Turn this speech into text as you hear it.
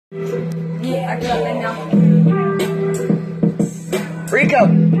Yeah, I got that now. Rico!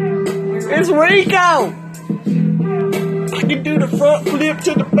 It's Rico! I can do the front flip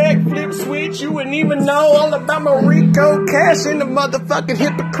to the back flip switch. You wouldn't even know all about my Rico. Cash in the motherfucking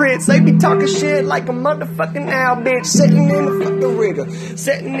hypocrites. They be talking shit like a motherfucking owl, bitch. Sitting in the fucking rigger.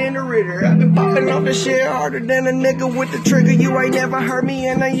 Sitting in the ritter. I've been popping off the shit harder than a nigga with the trigger. You ain't never heard me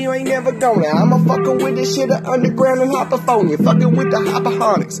and you ain't never gonna. I'm a fucking with this shit of underground and hypophonia. Fucking with the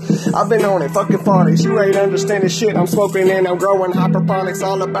hyperphonics. I've been on it, fucking phonics. You ain't understanding shit. I'm smoking and I'm growing hyperphonics.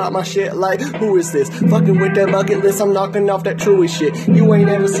 All about my shit like, who is this? Fucking with that bucket list. I'm knocking off that truest shit. You ain't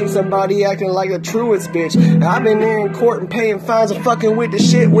ever seen somebody acting like a truest bitch. I've been there in court and paying fines and fucking with the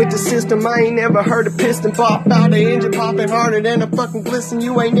shit with the system. I ain't never heard a piston pop out, the engine popping harder than a fucking glisten.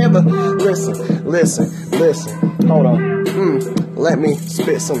 You ain't never listen. Hold on. Let me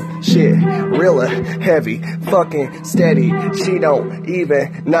spit some shit. Realer, heavy, fucking steady. She don't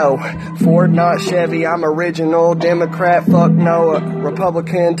even know. Ford, not Chevy. I'm original Democrat. Fuck no.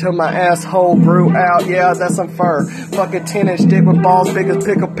 Republican till my asshole grew out. Yeah, that's some fur. Fucking 10-inch dick with balls big as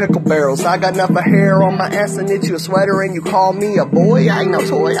pickle barrels. I got enough of hair on my ass to knit you a sweater and you call me a boy. I ain't no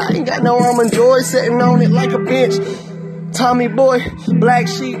toy. I ain't got no almond joy sitting on it like a bench. Tommy boy, black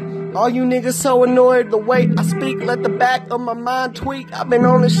sheep. All you niggas so annoyed the way I speak, let the back of my mind tweak. I've been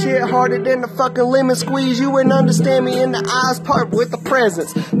on the shit harder than the fucking lemon squeeze. You wouldn't understand me in the eyes part with the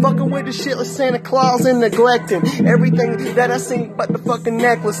presents. Fucking with the shit like Santa Claus and neglecting everything that I seen but the fucking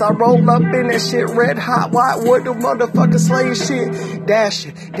necklace. I roll up in that shit red hot, white wood, the motherfucking slave shit. Dash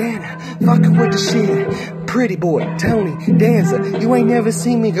it, Dana, fucking with the shit. Pretty boy, Tony, Danza, you ain't never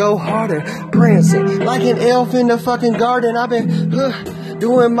seen me go harder. Prancing like an elf in the fucking garden. I've been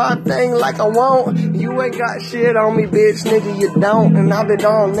doing my thing like I want. You ain't got shit on me, bitch, nigga, you don't. And I've been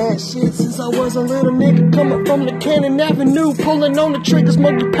on that shit since I was a little nigga. Coming from the Cannon Avenue, pulling on the trigger,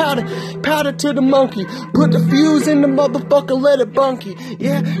 smoking powder to the monkey. Put the fuse in the motherfucker, let it bunky.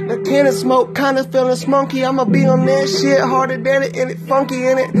 Yeah, the cannon smoke, kinda feeling spunky. I'ma be on that shit harder than it, and it funky,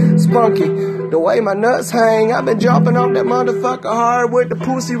 and it spunky. The way my nuts hang, I've been jumping off that motherfucker hard with the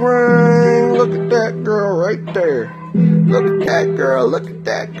pussy ring. Look at that girl right there. Look at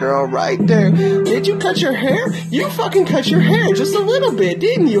that girl right there. Did you cut your hair? You fucking cut your hair just a little bit,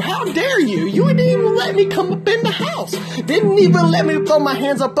 didn't you? How dare you? You didn't even let me come up in the house. Didn't even let me throw my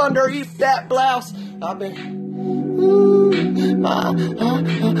hands up underneath that blouse. I've been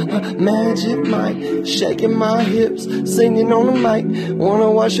Magic Mike, shaking my hips, singing on the mic. Wanna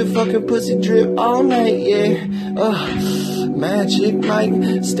watch your fucking pussy drip all night, yeah. Magic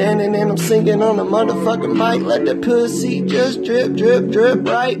Mike, standing and I'm singing on the motherfucking mic. Let that pussy just drip,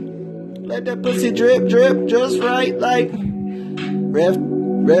 right. Let that pussy drip, just right, like ref.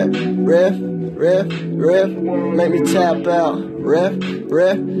 Make me tap out.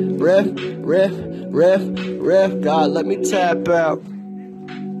 Ref. God, let me tap out.